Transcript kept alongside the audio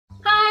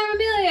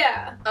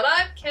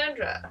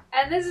Sandra.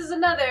 And this is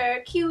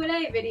another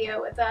Q&A video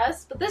with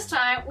us, but this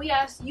time we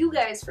asked you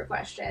guys for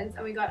questions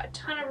and we got a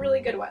ton of really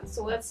good ones,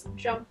 so let's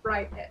jump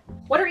right in.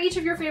 What are each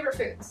of your favorite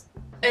foods?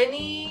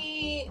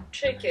 Any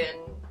chicken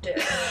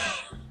dish.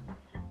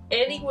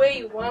 Any way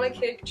you want to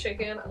cook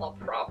chicken, I'll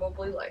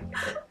probably like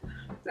it.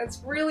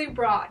 That's really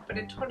broad, but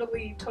it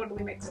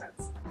totally makes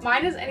sense.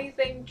 Mine is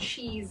anything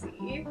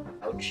cheesy.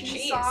 Oh,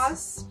 cheese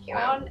sauce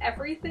on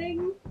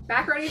everything.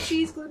 Macaroni and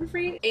cheese,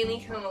 gluten-free.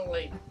 Any kind of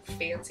like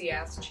fancy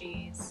ass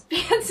cheese.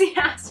 Fancy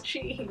ass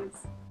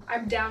cheese.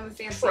 I'm down with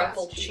fancy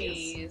Truffle ass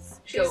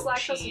cheese. cheese, goat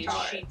cheese,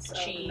 sheep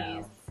cheese,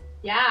 no.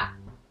 Yeah.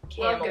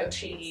 camel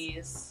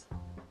cheese.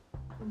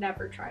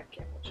 Never tried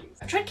camel cheese.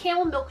 I've tried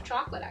camel milk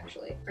chocolate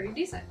actually. Pretty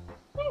decent.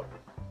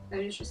 And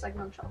it's just like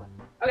milk chocolate.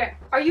 Okay,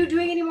 are you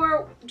doing any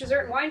more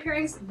dessert and wine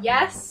pairings?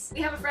 Yes. We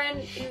have a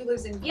friend who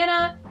lives in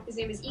Vienna. His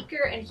name is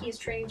Iker, and he is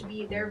training to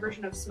be their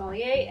version of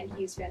sommelier, and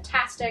he's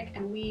fantastic.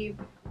 And we've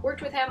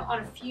worked with him on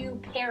a few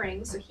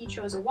pairings. So he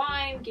chose a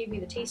wine, gave me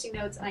the tasting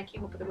notes, and I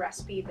came up with a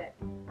recipe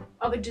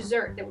of a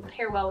dessert that would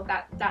pair well with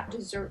that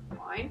dessert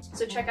wine.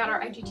 So check out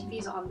our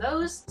IGTVs on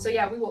those. So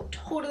yeah, we will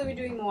totally be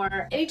doing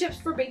more. Any tips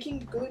for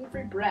baking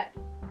gluten-free bread?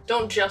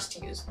 Don't just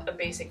use a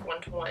basic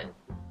one-to-one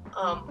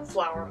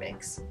flour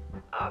mix.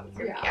 You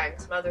can be adding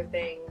some other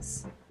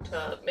things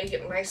to make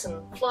it nice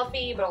and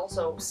fluffy, but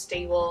also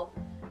stable.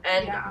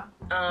 And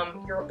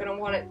you're gonna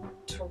want it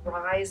to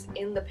rise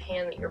in the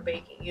pan that you're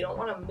baking. You don't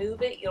want to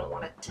move it. You don't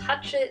want to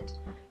touch it.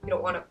 You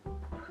don't want to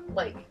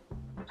like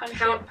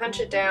punch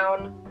it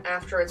down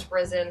after it's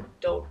risen.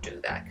 Don't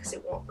do that because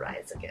it won't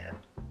rise again.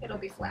 It'll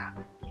be flat.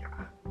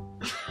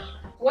 Yeah.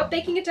 What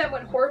baking attempt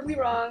went horribly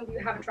wrong you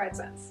haven't tried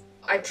since?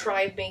 I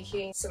tried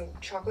making some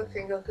chocolate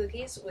crinkle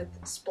cookies with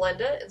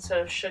Splenda instead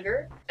of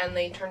sugar, and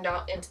they turned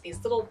out into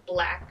these little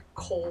black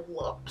coal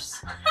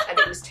lumps, and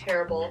it was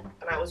terrible,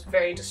 and I was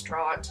very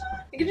distraught.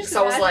 You can just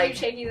imagine you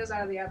taking those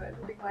out of the oven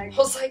and being like, I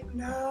was like,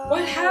 no,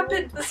 what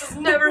happened? This has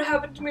never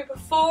happened to me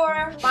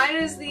before. Mine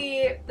is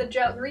the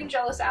green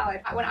Jello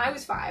salad. When I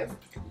was 5,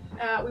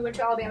 we went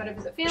to Alabama to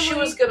visit family.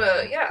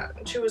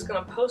 She was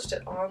gonna post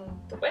it on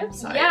the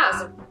website.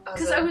 Yeah,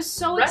 because I was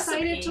so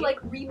excited to like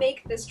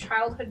remake this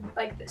childhood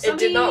it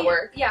did not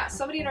work. Yeah,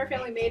 somebody in our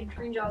family made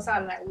green Jello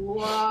salad and I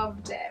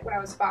loved it when I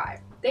was 5.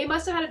 They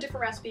must have had a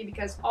different recipe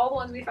because all the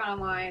ones we found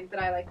online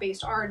that I like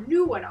based our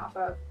new one off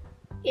of,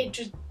 it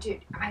just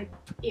did.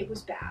 It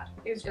was bad.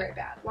 It was very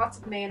bad. Lots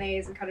of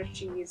mayonnaise and cottage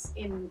cheese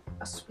in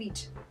a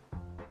sweet,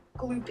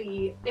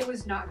 gloopy. It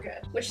was not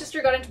good. Which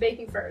sister got into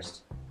baking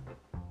first?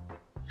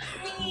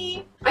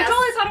 Me. I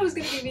totally thought it was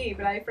gonna be me,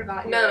 but I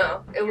forgot.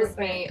 No, it was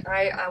me.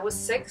 I was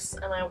 6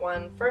 and I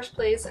won first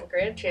place and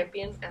grand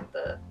champion at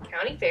the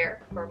county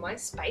fair for my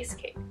spice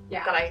cake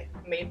that I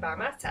made by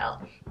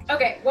myself.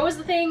 Okay, what was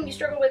the thing you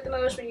struggled with the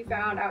most when you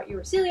found out you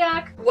were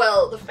celiac?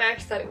 Well, the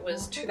fact that it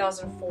was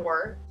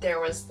 2004, there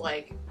was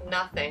like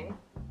nothing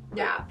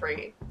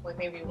gluten-free. Like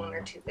maybe 1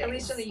 or 2 things. At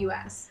least in the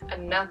US.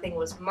 And nothing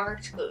was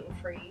marked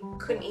gluten-free.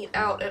 Couldn't eat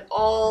out at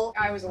all.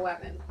 I was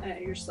 11 and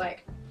you're just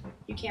like,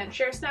 you can't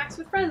share snacks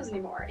with friends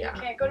anymore. You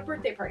can't go to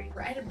birthday parties.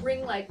 I had to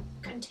bring like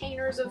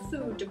containers of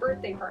food to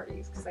birthday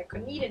parties because I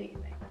couldn't eat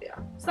anything. Yeah.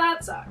 So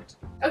that sucked.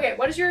 Okay,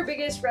 what is your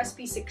biggest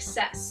recipe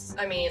success?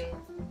 I mean,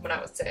 when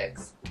I was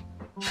 6.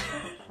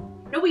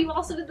 No, but you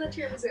also did the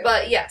tiramisu.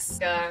 But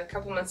yes, a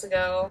couple months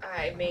ago,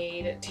 I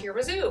made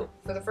tiramisu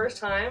for the first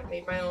time.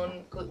 Made my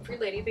own gluten-free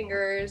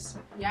ladyfingers.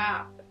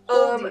 Yeah,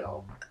 whole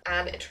deal.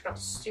 And it turned out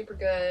super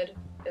good.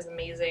 It was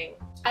amazing.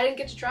 I didn't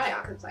get to try it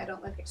because I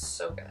don't like it.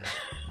 So good.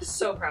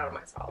 So proud of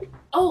myself.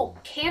 Oh,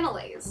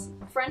 cannelés.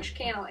 French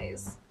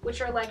cannelés,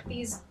 which are like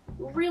these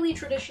really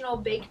traditional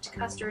baked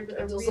custard with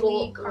a those really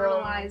little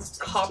caramelized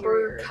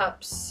copper exterior.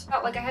 cups.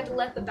 Like I had to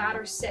let the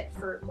batter sit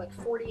for like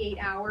 48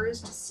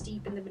 hours to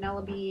steep in the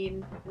vanilla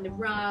bean and the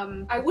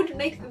rum. I wouldn't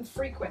make them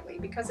frequently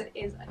because it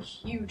is a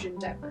huge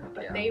endeavor,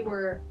 but they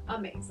were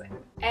amazing.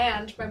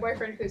 And my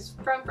boyfriend, who's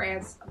from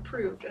France,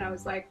 approved, and I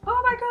was like,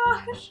 oh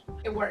my gosh,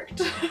 it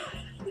worked.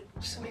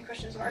 So many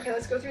questions more. Okay,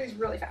 let's go through these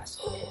really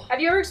fast. Have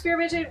you ever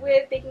experimented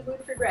with baking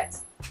gluten-free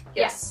breads?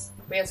 Yes.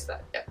 We answered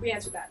that. Yeah. We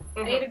answered that.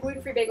 I ate a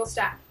gluten-free bagel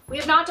stack. We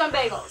have not done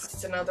bagels.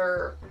 It's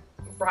another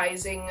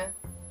rising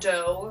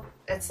dough.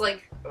 It's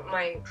like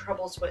my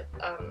troubles with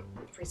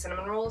free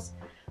cinnamon rolls.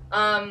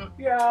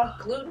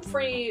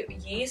 Gluten-free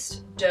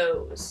yeast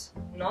doughs,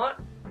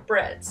 not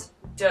breads,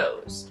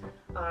 doughs.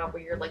 Where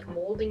you're like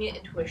molding it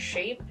into a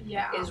shape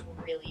is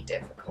really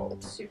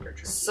difficult. Super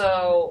tricky.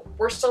 So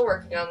we're still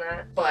working on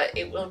that, but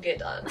it will get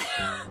done.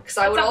 Because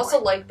I would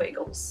also like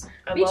bagels.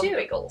 I love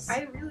bagels.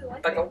 I really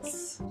like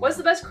bagels. What's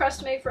the best crust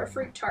to make for a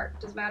fruit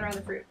tart? Doesn't matter on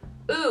the fruit.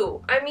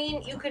 Ooh, I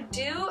mean, you could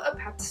do a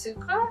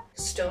patsuka.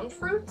 Stone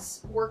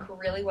fruits work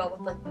really well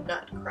with like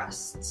nut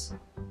crusts.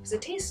 Because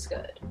it tastes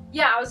good.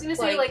 Yeah, I was gonna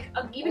say like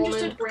even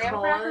just a graham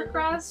cracker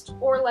crust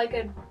or like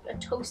a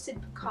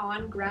toasted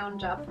pecan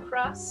ground up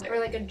crust or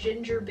like a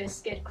ginger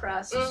biscuit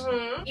crust.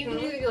 You can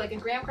do like a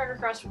graham cracker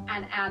crust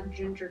and add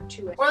ginger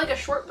to it. Or like a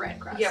shortbread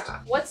crust.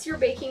 Yeah. What's your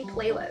baking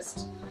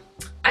playlist?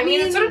 I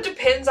mean, it sort of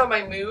depends on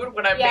my mood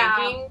when I'm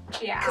making.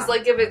 Yeah. Because,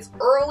 like, if it's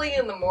early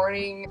in the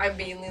morning, I'm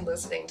mainly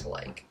listening to,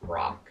 like,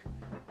 rock.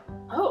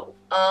 Oh.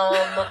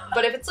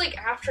 But if it's, like,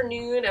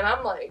 afternoon and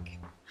I'm, like,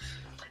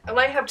 and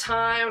I have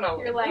time and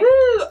You're like,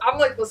 woo, I'm,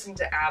 like, listening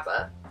to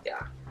ABBA.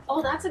 Yeah.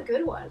 Oh, that's a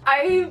good one.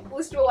 I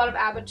listen to a lot of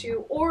ABBA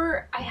too,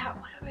 or what have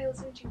I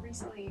listened to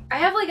recently? I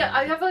have like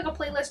a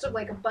playlist of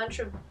like a bunch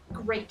of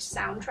great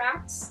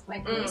soundtracks,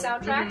 like movie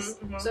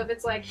soundtracks. So if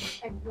it's like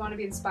I want to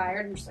be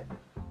inspired, I'm just like,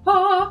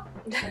 oh,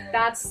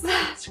 that's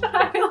what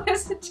I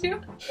listen to.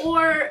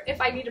 Or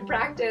if I need to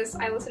practice,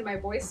 I listen to my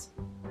voice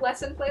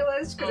lesson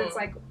playlist because it's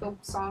like the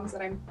songs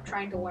that I'm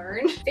trying to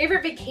learn.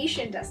 Favorite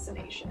vacation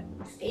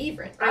destination?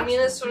 Favorite? I mean,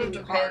 it sort of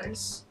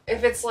depends.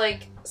 If it's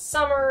like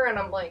summer and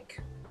I'm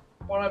like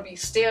want to be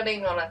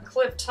standing on a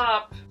cliff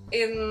top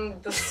in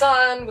the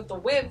sun with the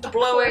wind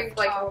blowing,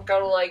 like I'll go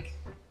to like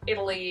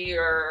Italy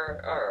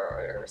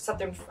or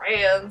southern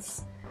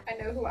France. I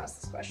know who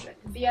asked this question.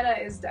 Vienna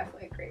is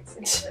definitely a great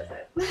city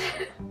to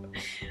visit.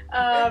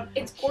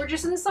 It's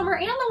gorgeous in the summer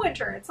and the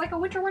winter. It's like a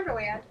winter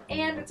wonderland,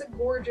 and it's a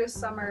gorgeous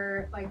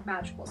summer, like,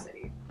 magical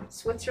city.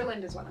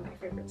 Switzerland is one of my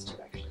favorites too,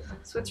 actually.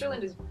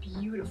 Switzerland is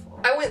beautiful.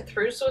 I went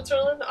through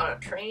Switzerland on a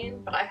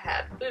train, but I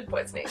had food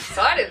poisoning,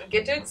 so I didn't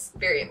get to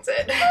experience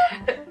it.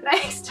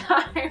 Next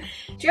time.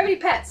 Do you have any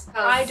pets?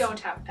 I don't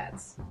have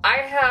pets. I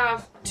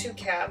have 2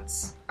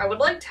 cats. I would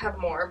like to have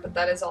more, but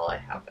that is all I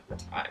have at the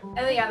time. And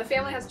then, yeah, the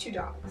family has 2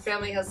 dogs. The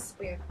family has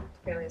 2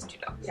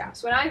 dogs. Yeah,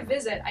 so when I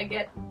visit, I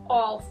get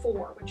all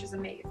 4, which is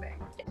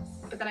amazing. Yes.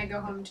 But then I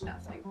go home to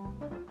nothing.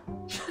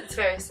 It's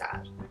very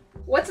sad.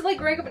 What's it like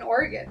growing up in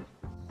Oregon?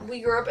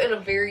 We grew up in a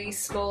very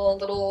small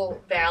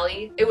little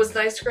valley. It was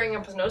nice growing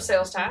up with no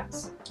sales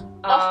tax.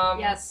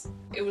 Yes.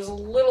 It was a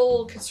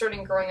little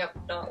concerning growing up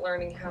not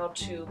learning how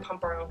to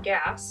pump our own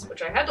gas,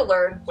 which I had to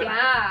learn. We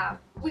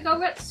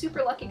got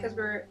super lucky because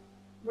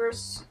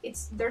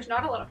there's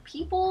not a lot of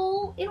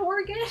people in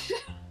Oregon.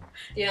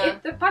 Yeah.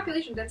 The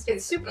population density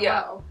is super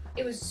low.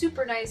 It was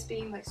super nice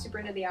being like super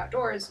into the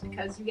outdoors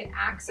because you get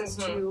access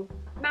to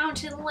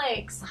mountain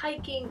lakes,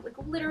 hiking, like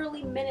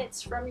literally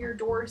minutes from your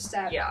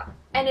doorstep. Yeah.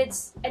 And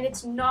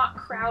it's not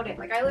crowded.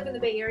 Like I live in the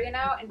Bay Area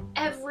now, and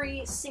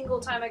every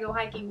single time I go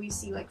hiking, we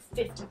see like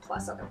 50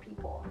 plus other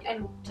people.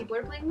 And people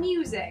are playing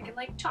music and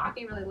like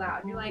talking really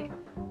loud. And you're like,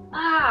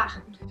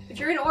 if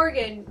you're in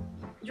Oregon,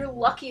 you're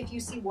lucky if you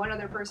see one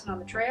other person on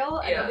the trail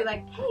and they'll be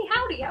like, hey,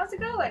 howdy, how's it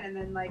going? And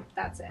then like,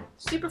 that's it.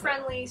 Super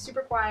friendly,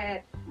 super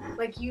quiet.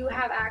 Like you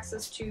have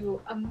access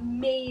to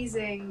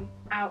amazing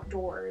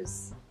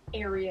outdoors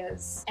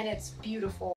areas and it's beautiful.